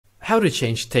How to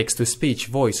change text-to-speech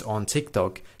voice on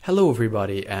TikTok. Hello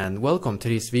everybody and welcome to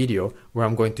this video where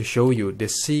I'm going to show you the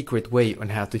secret way on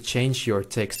how to change your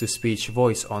text-to-speech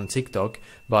voice on TikTok,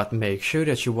 but make sure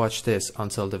that you watch this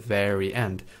until the very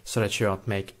end so that you don't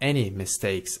make any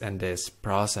mistakes in this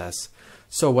process.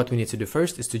 So what we need to do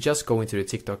first is to just go into the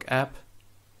TikTok app,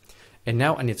 and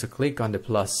now I need to click on the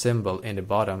plus symbol in the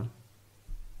bottom.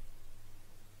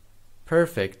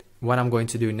 Perfect. What I'm going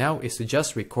to do now is to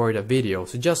just record a video,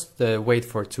 so just wait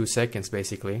for 2 seconds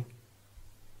basically.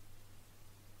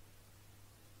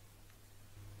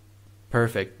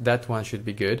 Perfect, that one should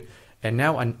be good. And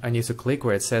now I need to click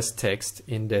where it says text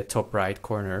in the top right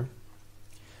corner.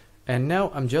 And now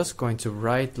I'm just going to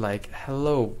write like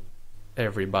hello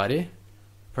everybody.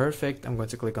 Perfect, I'm going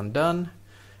to click on done.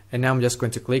 And now I'm just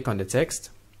going to click on the text.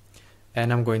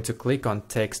 And I'm going to click on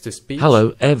text to speech.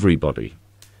 Hello everybody.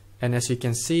 And as you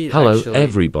can see, hello actually,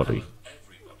 everybody.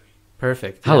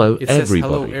 Perfect. Hello yeah, it says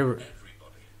everybody. Hello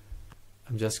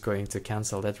I'm just going to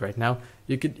cancel that right now.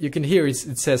 You can hear it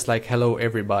says like hello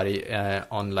everybody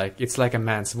on like it's like a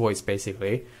man's voice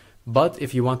basically. But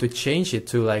if you want to change it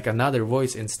to like another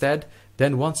voice instead,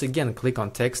 then once again click on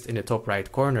text in the top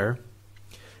right corner.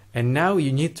 And now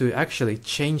you need to actually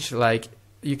change, like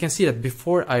you can see that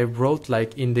before I wrote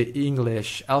like in the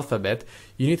English alphabet,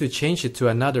 you need to change it to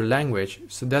another language.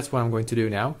 So that's what I'm going to do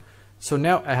now. So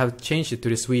now I have changed it to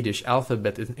the Swedish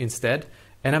alphabet instead.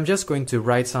 And I'm just going to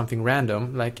write something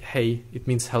random like hey, it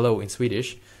means hello in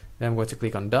Swedish. Then I'm going to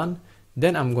click on done.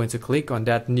 Then I'm going to click on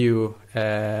that new,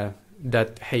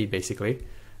 that hey basically.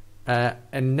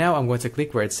 And now I'm going to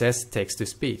click where it says text to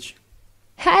speech.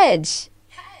 Hedge.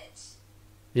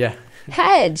 Yeah.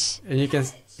 Hedge. And you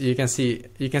can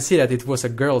see that it was a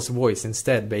girl's voice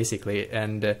instead basically,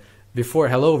 and before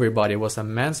hello everybody was a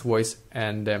man's voice,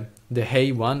 and the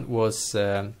hey one was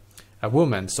a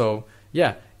woman. So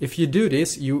yeah, if you do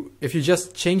this, if you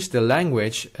just change the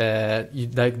language,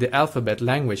 like the alphabet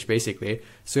language basically,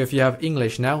 so if you have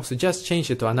English now, so just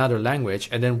change it to another language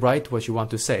and then write what you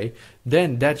want to say,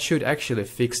 then that should actually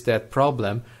fix that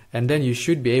problem. And then you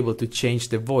should be able to change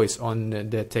the voice on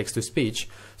the text-to-speech.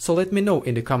 So let me know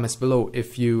in the comments below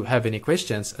if you have any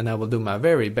questions, and I will do my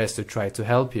very best to try to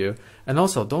help you. And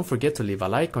also don't forget to leave a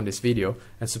like on this video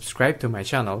and subscribe to my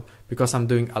channel, because I'm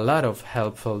doing a lot of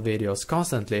helpful videos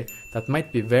constantly that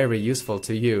might be very useful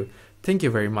to you. Thank you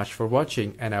very much for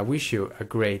watching, and I wish you a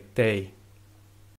great day.